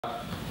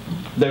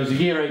there was a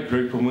year 8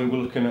 group and we were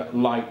looking at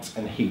light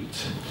and heat.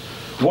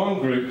 One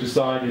group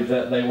decided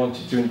that they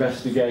wanted to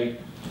investigate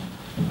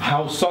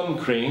how sun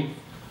cream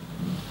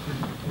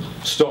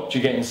stopped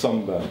you getting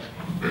sunburn.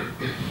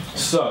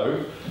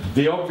 So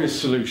the obvious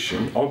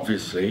solution,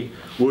 obviously,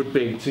 would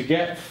be to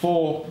get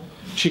 4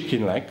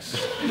 chicken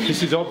legs.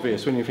 This is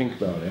obvious when you think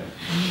about it.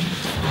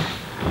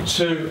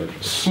 To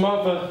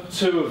smother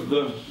 2 of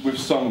them with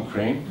sun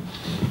cream,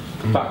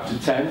 factor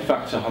 10,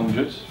 factor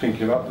 100,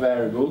 thinking about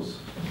variables,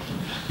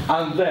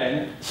 and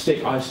then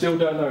stick. I still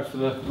don't know for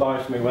the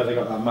life of me where they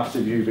got that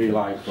massive UV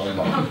light going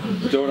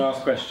on. Don't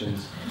ask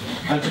questions.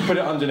 And to put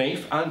it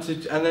underneath, and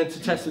then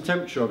to test the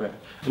temperature of it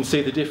and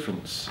see the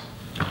difference.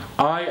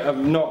 I have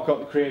not got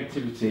the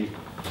creativity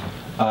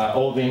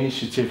or the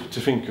initiative to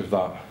think of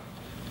that,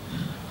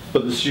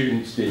 but the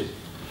students did.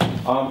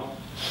 And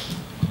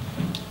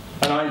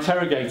I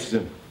interrogated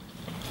them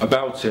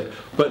about it,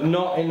 but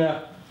not in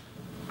a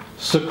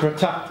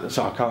Socratic.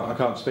 Sorry, I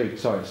can't speak.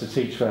 Sorry, it's a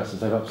teach first,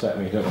 they've upset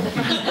me, don't they?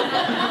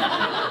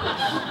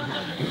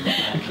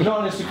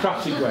 Not in a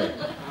Socratic way,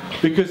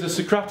 because the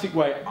Socratic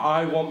way,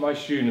 I want my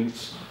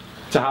students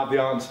to have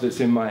the answer that's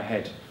in my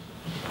head.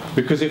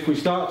 Because if we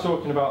start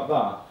talking about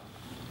that,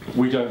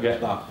 we don't get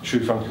that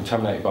truth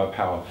uncontaminated by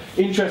power.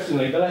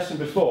 Interestingly, the lesson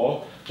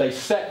before, they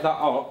set that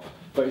up,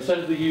 but instead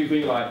of the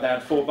UV light, they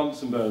had 4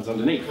 Bunsen burners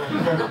underneath.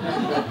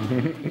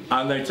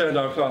 And they turned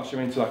our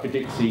classroom into like a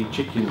Dixie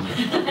chicken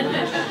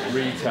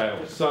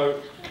retail. So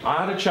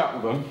I had a chat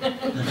with them.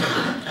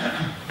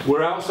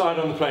 We're outside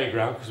on the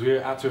playground because we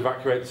had to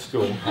evacuate the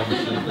school,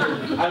 obviously.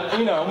 And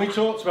you know, and we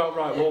talked about,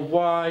 right, well,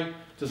 why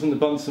doesn't the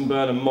Bunsen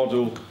burner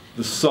model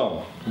the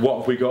sun? What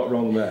have we got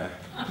wrong there?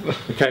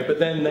 Okay, but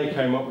then they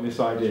came up with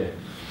this idea.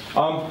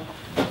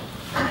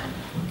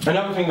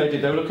 Another thing they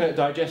did, they were looking at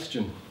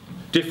digestion.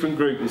 Different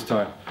group this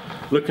time,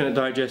 looking at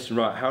digestion.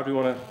 Right, how do we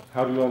want to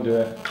do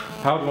it?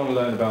 How do we want to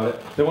learn about it?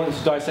 They wanted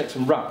to dissect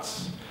some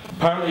rats.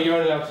 Apparently, you're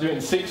only allowed to do it in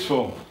 6th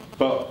form,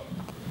 but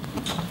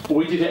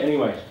we did it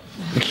anyway.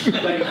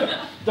 They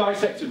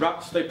dissected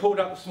rats. They pulled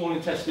out the small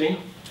intestine,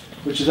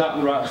 which is out on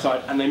the right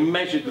side, and they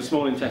measured the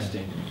small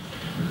intestine.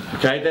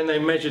 Okay, then they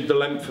measured the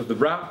length of the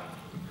rat,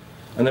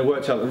 and they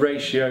worked out the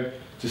ratio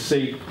to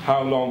see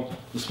how long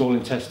the small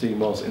intestine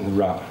was in the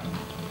rat.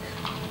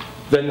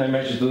 Then they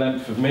measured the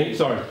length of me.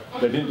 Sorry,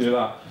 they didn't do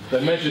that. They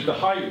measured the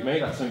height of me.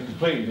 That's something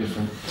completely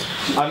different.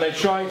 And they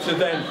tried to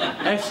then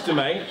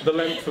estimate the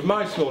length of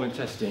my small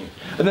intestine.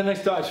 And then they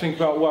started to think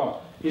about,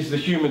 well, is the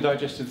human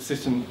digestive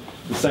system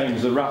the same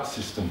as the rat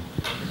system?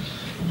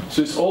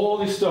 So it's all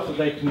this stuff that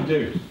they can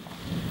do.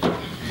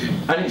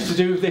 And it's to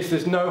do with this.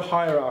 There's no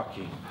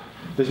hierarchy.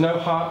 There's no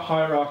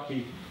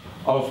hierarchy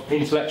of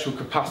intellectual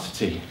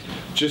capacity,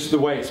 just the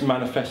way it's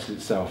manifested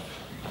itself.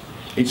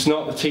 It's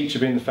not the teacher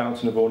being the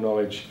fountain of all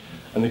knowledge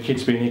and the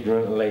kids being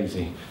ignorant and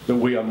lazy, that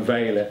we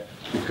unveil it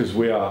because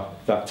we are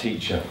that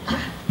teacher.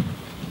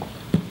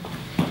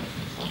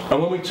 And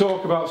when we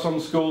talk about some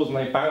schools and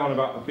they bang on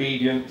about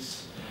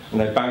obedience and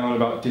they bang on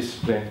about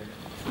discipline,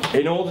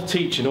 in all the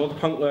teaching, all the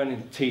punk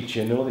learning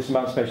teaching, all this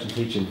emancipation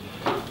teaching,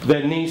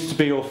 there needs to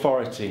be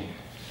authority.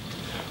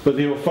 But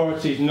the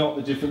authority is not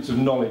the difference of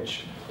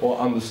knowledge or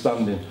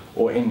understanding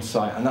or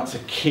insight, and that's a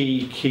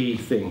key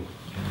thing.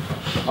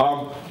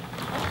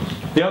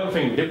 The other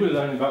thing we did was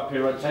learning about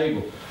periodic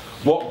table.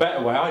 What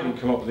better way, I didn't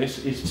come up with this,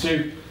 is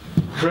to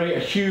create a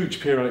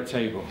huge periodic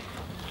table.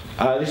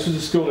 This was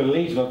a school in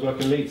Leeds, and I was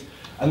working in Leeds,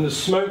 and the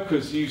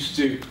smokers used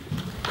to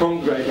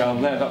congregate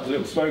down there, that was a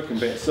little smoking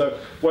bit, so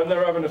when they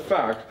were having a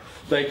fag,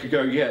 they could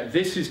go, yeah,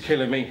 this is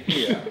killing me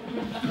here,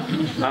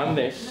 and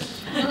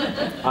this,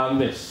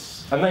 and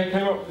this. And they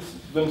came up with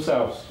this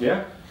themselves,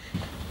 yeah?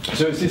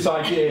 So it's this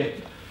idea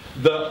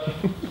that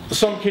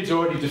some kids are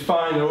already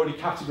defined, they're already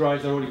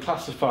categorised, they're already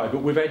classified,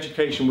 but with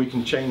education we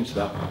can change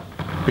that,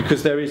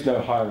 because there is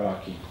no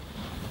hierarchy.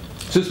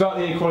 So it's about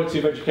the inequality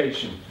of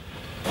education.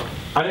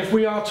 And if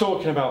we are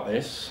talking about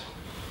this,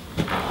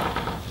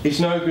 it's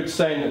no good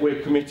saying that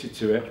we're committed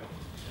to it.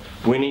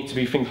 We need to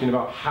be thinking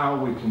about how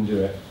we can do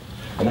it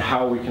and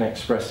how we can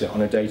express it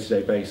on a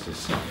day-to-day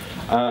basis.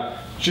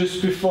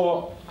 Just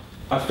before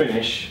I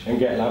finish and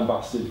get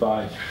lambasted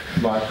by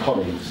my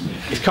colleagues,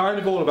 it's kind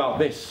of all about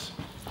this.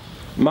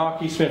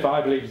 Mark E. Smith,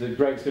 I believe, is the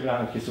greatest living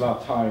anarchist of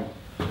our time.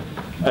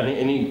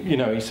 And he, you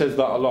know, he says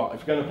that a lot.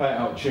 If you're going to play it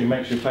out of tune,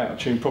 make sure you play it out of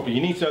tune properly.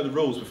 You need to know the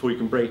rules before you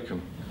can break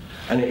them.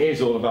 And it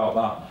is all about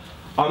that.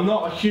 I'm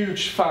not a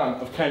huge fan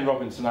of Ken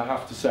Robinson, I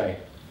have to say.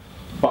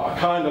 But I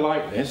kind of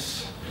like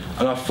this,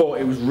 and I thought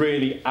it was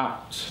really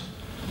apt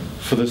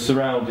for the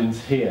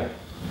surroundings here.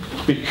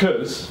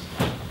 Because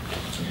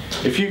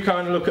if you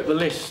kind of look at the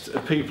list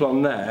of people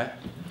on there,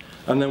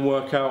 and then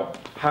work out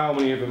how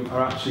many of them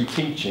are actually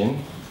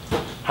teaching,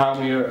 how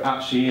many are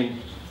actually in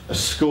a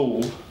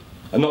school,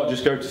 and not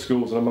just go to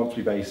schools on a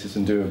monthly basis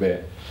and do a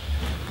bit,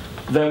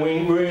 then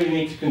we really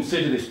need to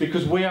consider this,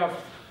 because we have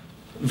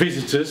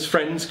visitors,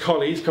 friends,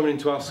 colleagues coming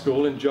into our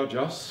school and judge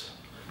us,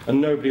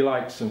 and nobody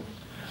likes them.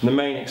 And the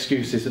main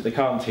excuse is that they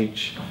can't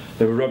teach.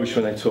 They were rubbish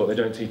when they taught, they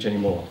don't teach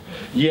anymore.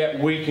 Yet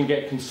we can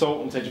get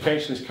consultants,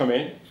 educationalists come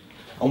in,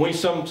 And we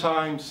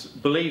sometimes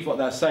believe what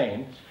they're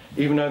saying,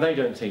 even though they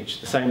don't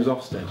teach, the same as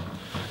Ofsted.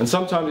 And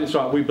sometimes it's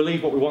right, we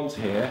believe what we want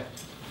to hear,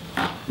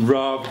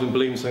 rather than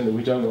believing something that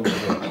we don't want to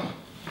hear.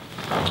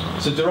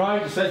 So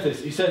Derrida says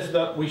this, he says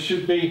that we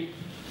should be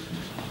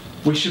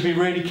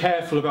really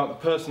careful about the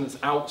person that's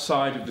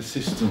outside of the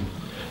system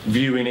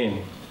viewing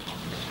in.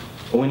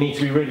 And we need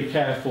to be really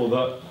careful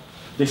that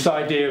this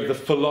idea of the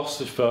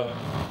philosopher,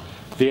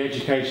 the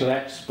educational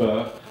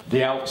expert,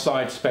 the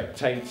outside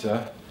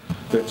spectator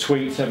that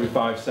tweets every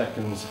 5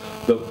 seconds,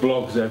 that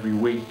blogs every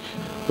week,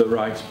 that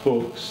writes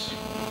books,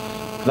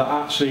 that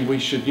actually we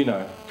should, you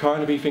know,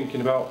 kind of be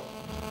thinking about,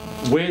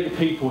 we're the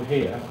people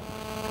here,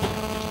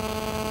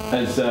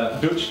 as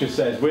Dutschke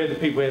says, we're the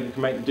people here that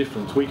can make the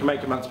difference. We can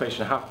make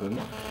emancipation happen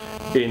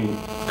in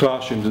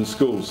classrooms and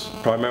schools,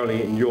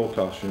 primarily in your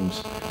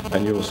classrooms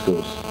and your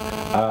schools.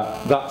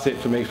 That's it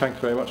for me. Thank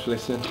you very much for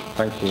listening.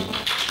 Thank you.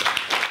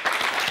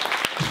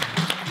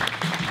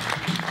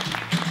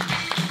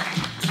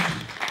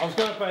 I was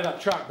going to play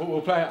that track, but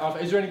we'll play it after.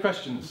 Is there any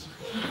questions?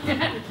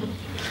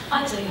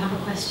 I do have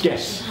a question.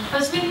 Yes. I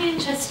was really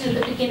interested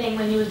at the beginning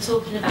when you were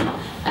talking about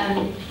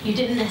you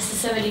didn't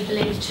necessarily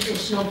believe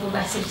traditional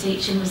progressive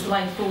teaching was the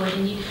way forward,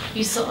 and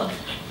you sort of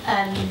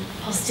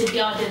posited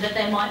the idea that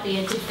there might be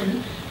a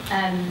different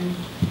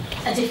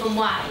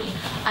way.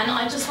 And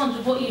I just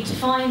wondered what you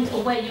defined,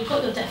 or where you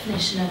got your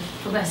definition of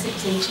progressive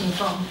teaching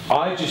from.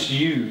 I just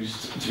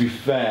used, to be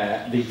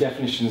fair, the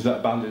definitions that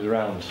are banded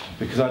around,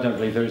 because I don't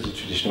believe there is a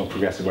traditional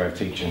progressive way of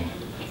teaching.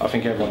 I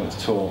think everyone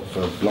that's taught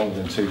for longer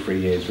than 2-3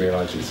 years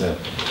realises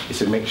it's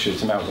a mixture,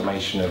 it's an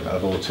amalgamation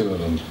of all two of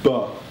them.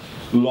 But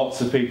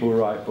lots of people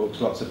write books,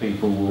 lots of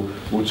people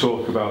will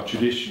talk about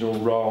traditional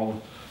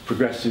wrong,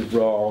 progressive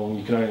wrong,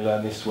 you can only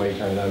learn this way, you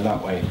can only learn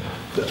that way.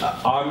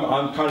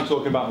 I'm kind of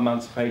talking about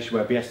emancipation,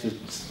 where Biesta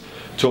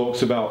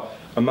talks about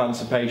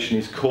emancipation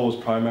is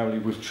caused primarily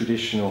with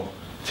traditional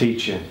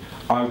teaching.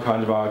 I'm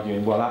kind of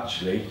arguing, well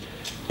actually,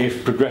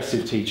 if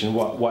progressive teaching,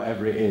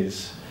 whatever it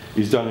is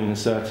done in a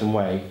certain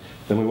way,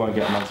 then we won't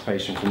get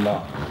emancipation from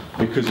that,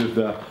 because of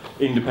the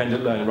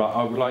independent learning. Right,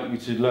 I would like you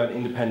to learn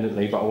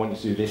independently, but I want you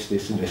to do this,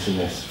 this and this and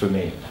this for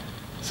me.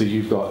 So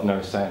you've got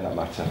no say in that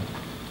matter.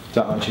 Does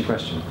that answer your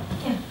question?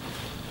 Yeah.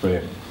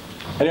 Brilliant.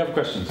 Any other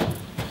questions?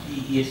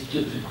 Yes,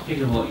 just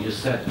picking on what you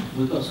just said,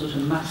 we've got such a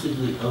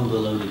massively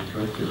overloaded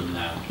curriculum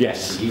now.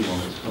 Yes. The new one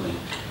that's coming.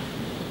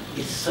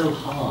 It's so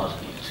hard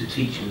to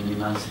teach in an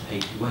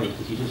emancipated way,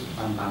 because you just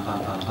bam, bam,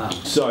 bam, bam, bam.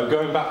 So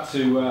going back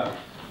to,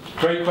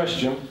 great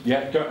question,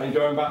 yeah,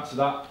 going back to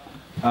that,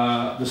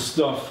 the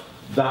stuff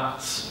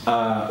that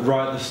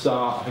right at the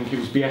start, I think it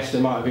was Biesta,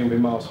 it might have even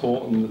been Miles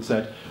Horton, that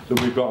said that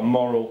we've got a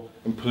moral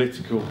and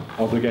political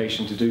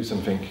obligation to do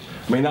something.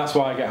 I mean, that's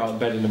why I get out of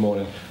bed in the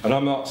morning, and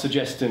I'm not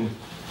suggesting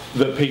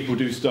that people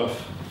do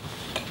stuff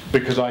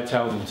because I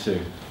tell them to,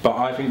 but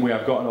I think we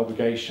have got an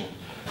obligation.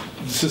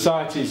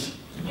 Society's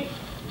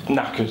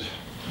knackered.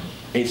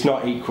 It's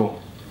not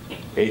equal.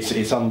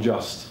 It's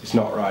unjust. It's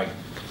not right.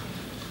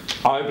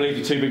 I believe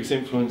the two biggest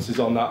influences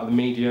on that are the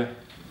media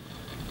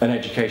and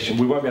education.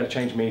 We won't be able to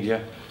change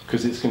media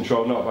because it's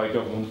controlled not by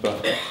government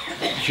but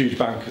huge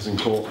bankers and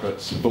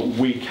corporates. But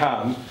we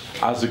can,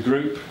 as a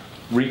group,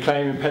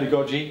 reclaim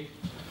pedagogy.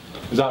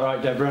 Is that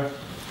right, Deborah?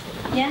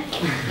 Yeah,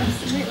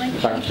 absolutely.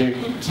 Thank you.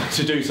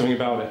 To do something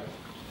about it.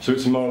 So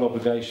it's a moral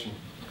obligation,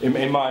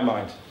 in my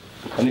mind.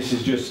 And this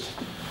is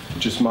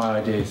just my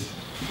ideas,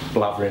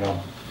 blathering on.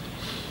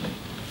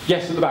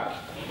 Yes, at the back.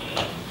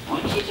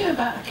 What do you do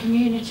about the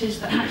communities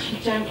that actually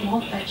don't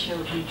want their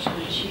children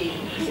to achieve,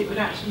 because it would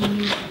actually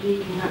mean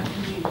leaving that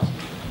community?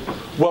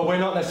 Well, we're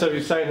not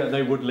necessarily saying that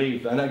they would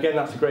leave, and again,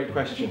 that's a great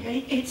question.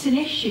 It's an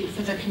issue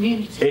for the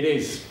community. It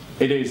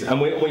is,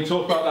 and we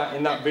talk about that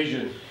in that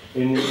vision,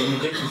 in the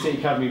Dixon City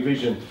Academy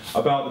vision,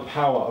 about the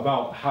power,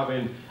 about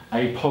having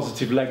a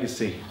positive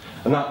legacy,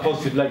 and that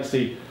positive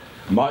legacy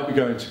might be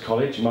going to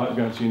college, it might be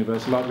going to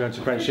university, it might be going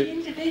to apprenticeship. The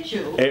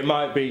individual, it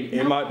might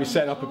be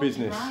setting up a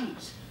business.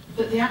 Right,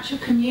 but the actual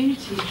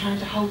community is trying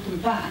to hold them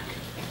back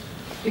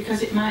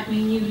because it might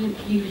mean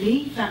you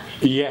leave that.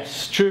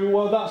 Yes, true.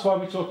 Well, that's why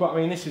we talk about.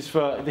 I mean, this is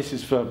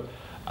for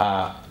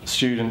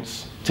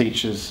students,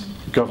 teachers,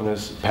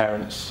 governors,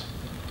 parents,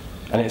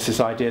 and it's this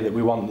idea that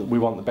we want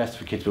the best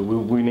for kids, but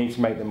we need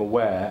to make them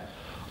aware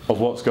of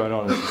what's going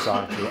on in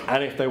society,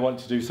 and if they want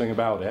to do something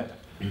about it,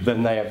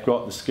 then they have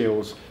got the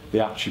skills,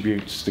 the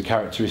attributes, the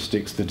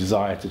characteristics, the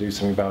desire to do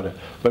something about it.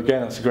 But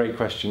again, that's a great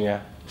question.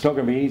 Yeah, it's not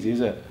going to be easy,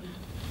 is it?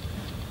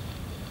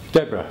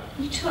 Deborah?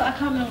 I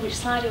can't remember which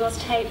slide it was,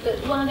 Tait, but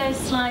one of those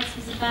slides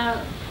is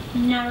about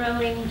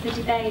narrowing the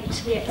debate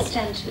to the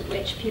extent at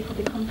which people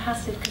become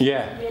passive, because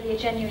it's really a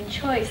genuine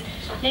choice.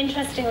 And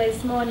interestingly,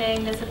 this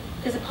morning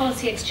there's a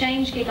policy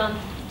exchange gig on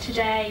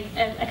today,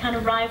 a kind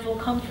of rival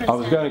conference. I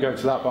was going to go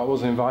to that, but I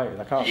wasn't invited.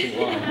 I can't think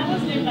why. I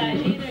wasn't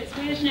invited either. It's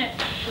weird, isn't it?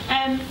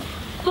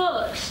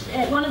 But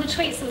one of the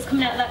tweets that was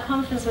coming out of that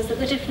conference was that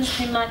the difference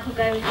between Michael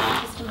Gove's and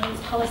Mr. Moon's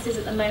policies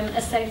at the moment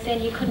are so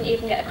thin you couldn't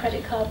even get a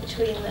credit card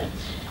between them.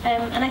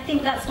 And I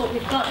think that's what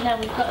we've got now.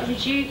 We've got a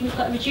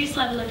reduced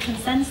level of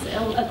consensus,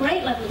 or a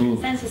great level of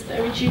consensus, but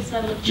a reduced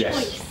level of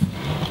choice.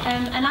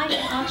 And I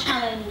think our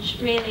challenge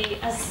really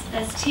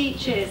as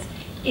teachers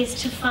is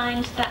to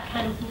find that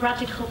kind of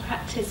radical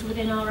practice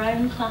within our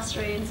own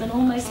classrooms and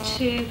almost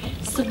to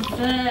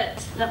subvert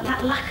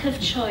that lack of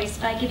choice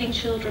by giving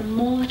children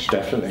more choice.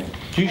 Definitely.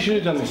 You should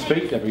have done this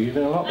speak, Deborah. You've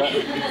been a lot better.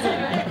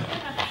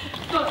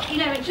 But, you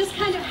know, it just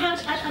kind of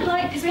I'd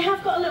like, because we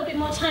have got a little bit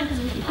more time because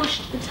we've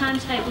pushed the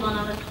timetable on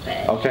a little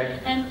bit. Okay.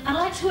 I'd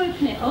like to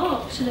open it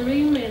up to the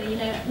room, really. You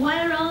know,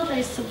 where are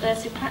those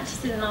subversive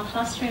practices in our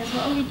classrooms?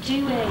 What are we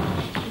doing,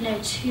 you know,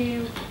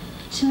 to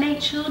make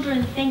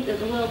children think that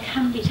the world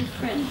can be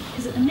different?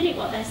 Because at the minute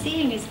what they're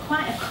seeing is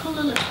quite a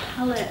colourless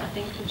palette, I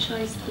think, of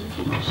choice for the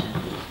future.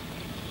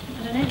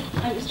 I don't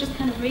know, it was just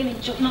kind of really,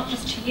 not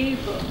just to you,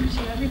 but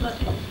to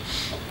everybody.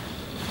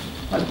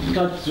 I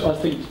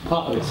think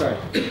part of it, sorry,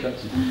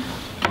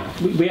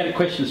 we had a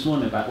question this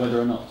morning about whether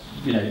or not,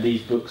 you know,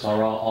 these books are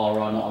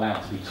not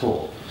allowed to be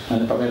taught.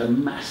 And we had a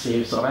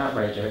massive sort of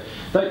outrage over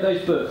it.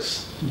 Those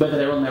books, whether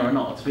they're on there or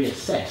not, to be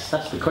assessed,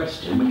 that's the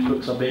question. Which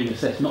books are being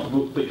assessed, not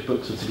which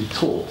books are to be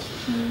taught.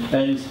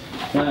 And you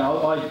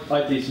know,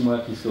 I do some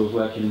work in schools,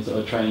 working and sort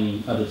of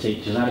training other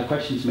teachers, and I had a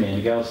question to me, and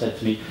a girl said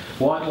to me,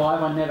 why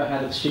have I never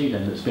had a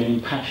student that's been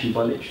impassioned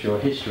by literature or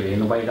history in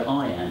the way that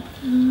I am?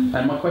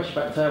 And my question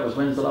back to her was,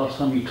 when's the last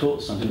time you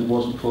taught something that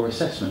wasn't for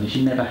assessment? And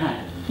she never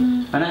had.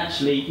 And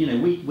actually, you know,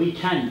 we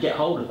can get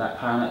hold of that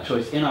power and that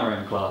choice in our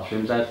own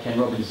classrooms, as Ken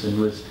Robinson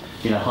was,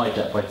 you know,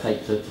 hijacked by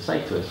Tait to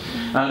say to us.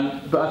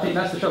 But I think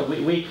that's the trouble.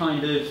 We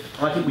kind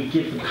of, I think we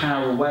give the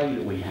power away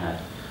that we have.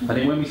 I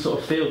think when we sort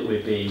of feel that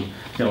we're being,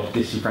 you know,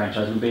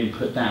 disenfranchised, we're being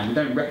put down, we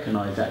don't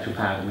recognise the actual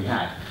power that we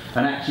have.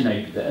 And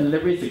actually, you know, and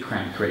there is a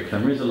cramped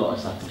curriculum, there is a lot of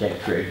stuff to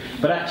get through.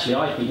 But actually,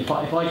 I think if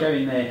I go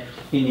in there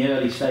in the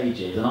early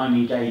stages and I'm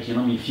engaging,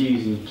 I'm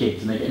infusing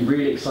kids and they're getting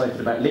really excited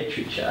about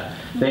literature,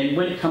 then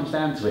when it comes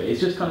down to it, it's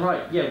just kind of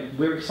right, yeah,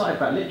 we're excited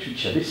about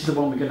literature. This is the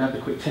one we're going to have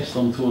the quick test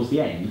on towards the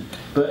end.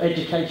 But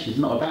education is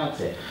not about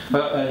it.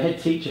 But a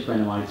head teacher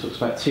friend of mine talks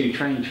about 2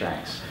 train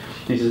tracks.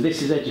 He says,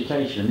 this is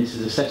education and this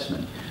is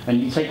assessment. And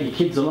you take your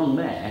kids along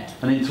there,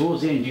 and then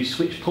towards the end you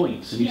switch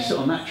points and you sit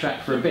on that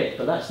track for a bit,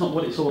 but that's not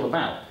what it's all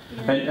about.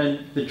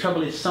 And the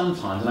trouble is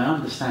sometimes, and I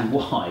understand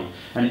why,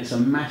 and it's a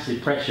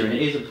massive pressure, and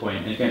it is a point,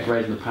 and it gets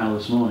raised in the panel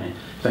this morning,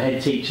 for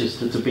head teachers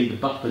to be the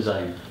buffer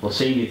zone, or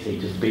senior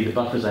teachers to be the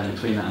buffer zone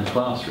between that and the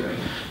classroom.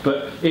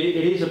 But it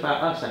is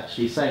about us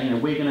actually saying, you know,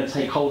 we're going to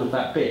take hold of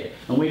that bit,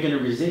 and we're going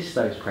to resist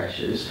those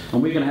pressures,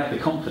 and we're going to have the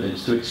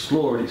confidence to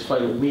explore and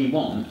explode what we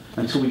want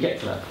until we get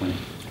to that point.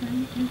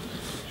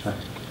 So.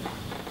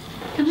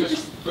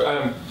 Just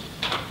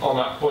on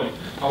that point,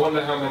 I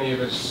wonder how many of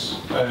us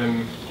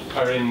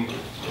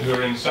who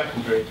are in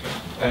secondary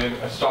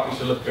are starting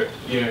to look at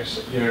year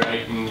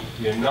 8 and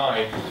year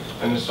 9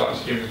 and are starting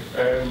to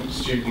give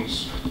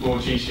students more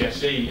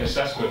GCSE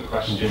assessment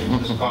questions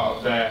as part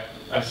of their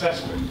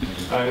assessment.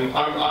 And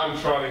I'm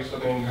trialling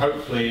something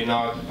hopefully in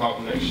our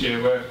department next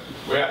year where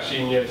we're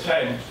actually in year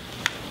 10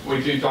 we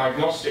do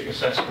diagnostic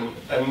assessment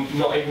and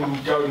not even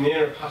go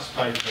near a past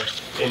paper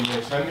in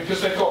year 10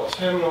 because they've got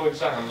terminal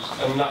exams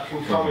and that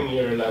can come in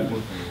year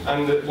 11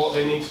 and what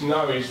they need to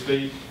know is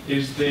the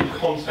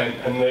content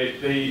and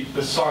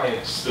the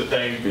science that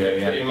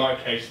in my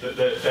case that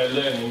they're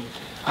learning,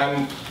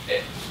 and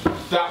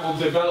that will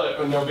develop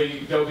and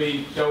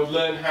they'll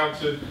learn how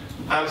to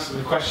answer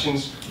the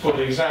questions for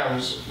the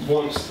exams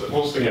once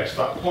they get to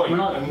that point.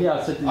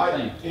 I said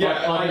the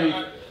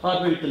same.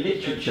 I'd move the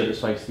literature that's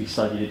supposed to be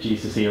studied at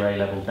GCSE or A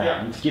level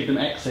down to give them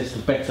access to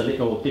better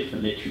or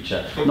different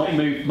literature, not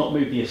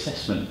move the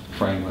assessment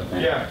framework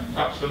down. Yeah,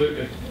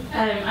 absolutely.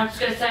 I was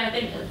going to say, I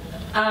think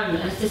I'm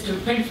an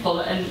assistant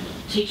principal and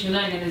teaching and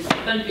learning is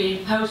going to be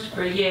in post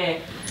for a year,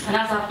 and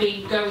as I've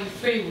been going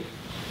through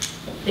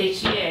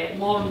this year,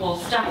 more and more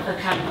staff are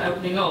kind of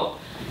opening up.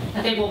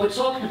 I think what we're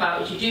talking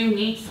about is you do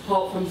need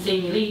support from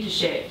senior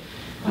leadership.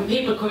 When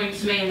people are coming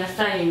to me and they're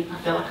saying, I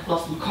feel like I've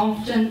lost my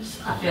confidence,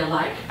 I feel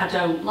like I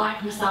don't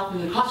like myself in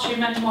the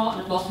classroom anymore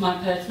and I've lost my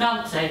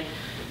personality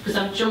because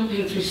I'm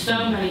jumping through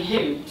so many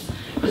hoops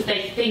because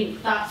they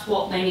think that's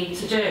what they need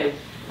to do.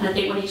 And I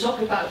think when you talk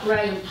about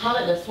grey and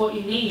paletless, what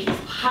you need is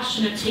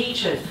passionate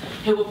teachers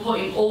who are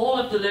putting all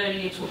of the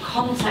learning into a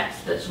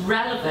context that's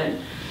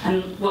relevant.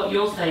 And what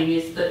you're saying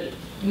is that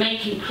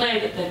making clear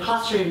that the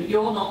classroom,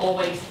 you're not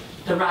always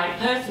the right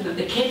person, that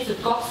the kids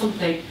have got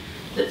something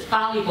that's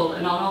valuable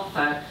and on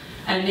offer,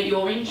 and that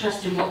you're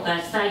interested in what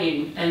they're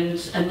saying and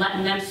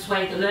letting them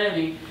sway the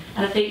learning.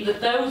 And I think that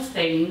those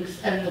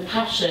things and the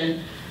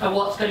passion are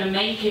what's going to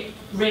make it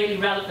really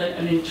relevant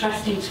and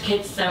interesting to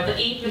kids, so that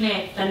even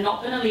if they're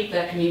not going to leave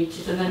their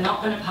communities and they're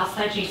not going to pass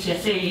their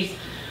GCSEs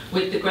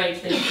with the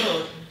grades they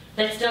should,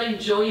 they're still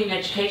enjoying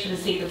education and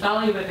see the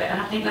value of it. And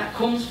I think that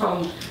comes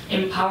from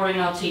empowering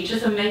our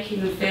teachers and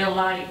making them feel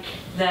like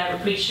they're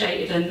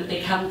appreciated and that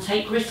they can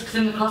take risks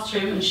in the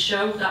classroom and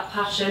show that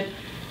passion.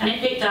 And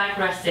if it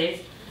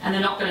digresses and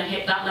they're not going to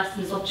hit that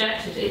lessons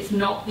objective, it's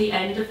not the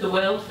end of the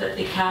world, that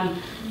they can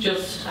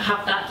just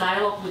have that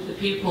dialogue with the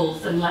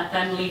pupils and let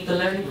them lead the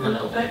learning for a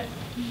little bit.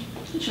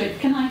 Actually,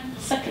 can I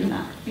second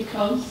that?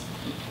 Because,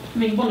 I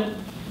mean, one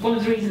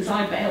of the reasons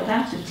I bailed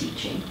out of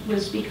teaching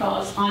was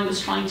because I was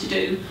trying to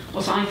do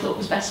what I thought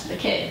was best for the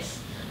kids,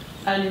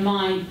 and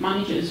my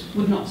managers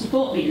would not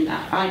support me in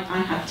that. I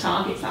had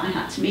targets that I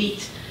had to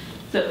meet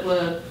that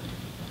were,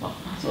 well,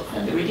 I thought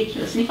fairly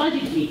ridiculous, and if I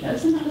didn't meet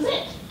those, then that was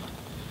it.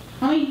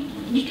 I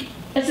mean,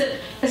 as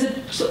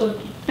a sort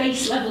of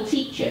base level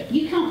teacher,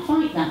 you can't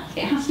fight that.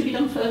 It has to be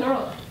done further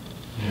up.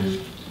 Yes.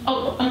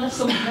 Oh, unless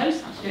someone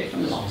knows how to do it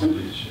from the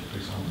bottom.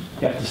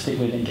 You have to stick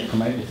with it and get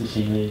promoted to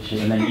senior leadership,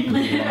 and then you can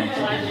be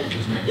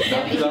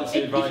That's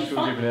the advice you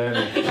were given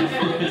earlier.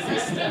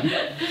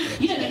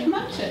 You don't get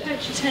promoted.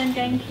 Coach, your turn,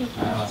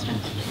 gamekeeper.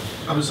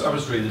 I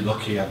was really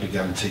lucky. I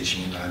began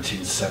teaching in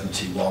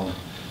 1971,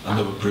 and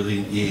there were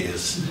brilliant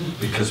years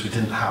because we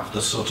didn't have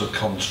the sort of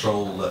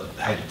control that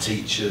head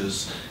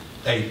teachers,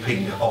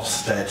 aping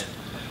Ofsted,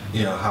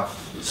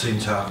 seem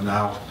to have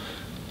now.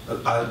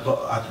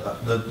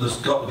 There's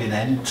got to be an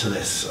end to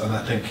this, and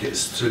I think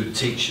it's through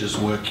teachers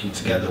working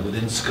together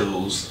within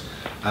schools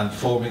and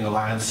forming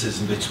alliances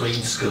in between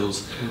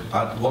schools.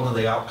 One of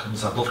the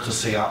outcomes I'd love to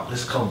see out of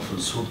this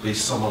conference would be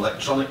some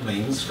electronic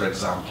means, for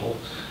example,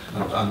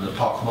 and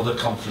apart from other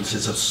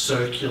conferences, of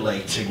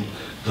circulating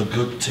the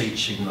good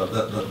teaching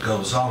that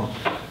goes on.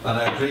 And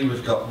I agree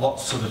we've got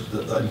lots of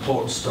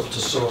important stuff to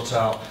sort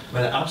out. I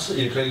mean, I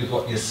absolutely agree with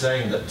what you're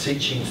saying, that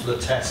teaching to the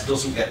test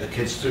doesn't get the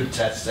kids through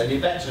tests any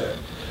better.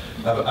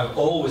 I've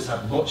always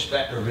had much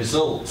better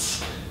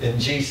results in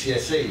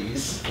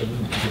GCSEs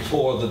than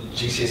before the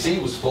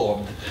GCSE was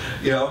formed,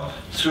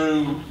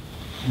 through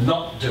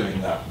not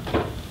doing that,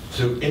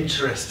 through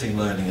interesting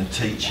learning and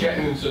teaching.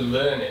 Getting them to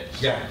learn it.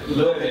 Yeah.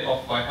 Learn it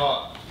off by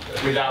heart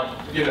without,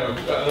 I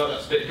know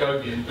that's a bit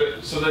Govian,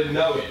 but so they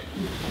know it.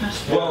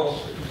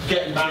 Well,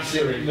 getting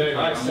Mastery.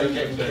 I'd say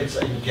getting kids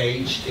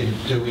engaged in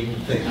doing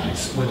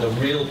things with a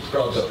real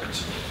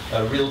product,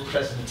 a real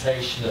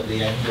presentation at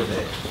the end of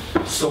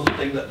it,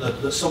 something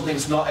that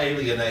something's not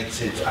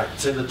alienated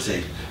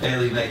activity,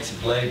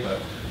 alienated labour,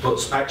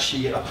 but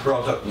actually a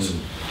product.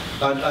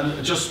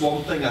 And just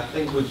one thing I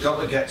think we've got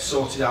to get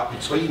sorted out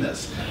between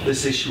us,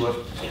 this issue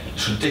of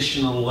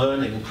traditional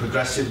learning,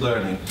 progressive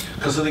learning,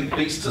 because I think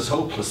Beaster's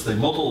hopelessly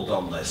muddled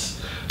on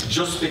this.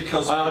 Just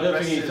because I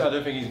don't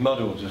think he's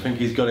muddled. I think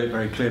he's got it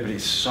very clear, but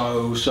it's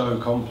so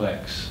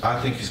complex. I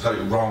think he's got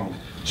it wrong.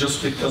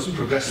 Just because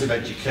progressive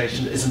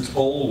education isn't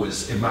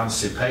always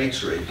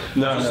emancipatory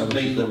doesn't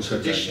mean that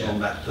traditional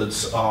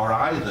methods are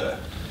either.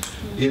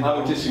 I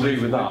would disagree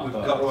with that. We've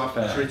got to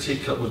have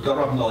critical. We've got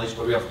to have knowledge,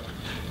 but we have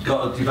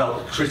got to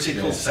develop a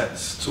critical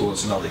sense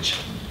towards knowledge.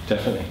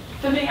 Definitely.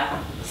 For me,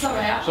 I'm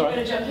going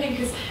to jump in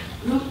because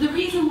the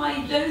reason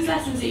why those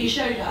lessons that you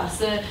showed us,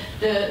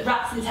 the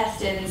rats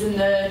intestines and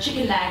the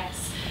chicken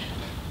legs,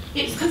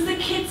 it's because the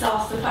kids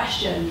asked the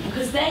question.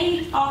 Because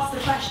they asked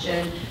the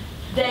question,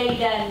 they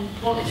then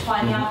wanted to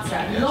find the answer.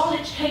 And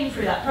knowledge came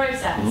through that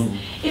process.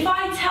 If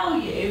I tell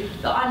you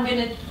that I'm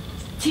going to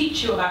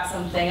teach you about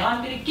something and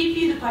I'm going to give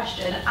you the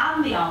question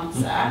and the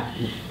answer,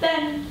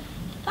 then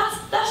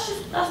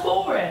that's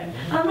boring.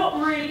 And I'm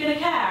not really going to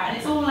care, and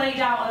it's all laid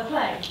out on a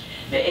plate.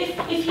 But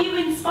if you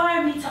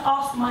inspire me to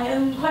ask my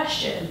own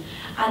question,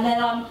 and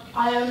then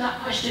I own that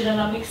question and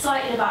I'm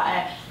excited about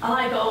it, and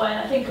I go away and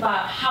I think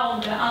about how I'm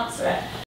going to answer it,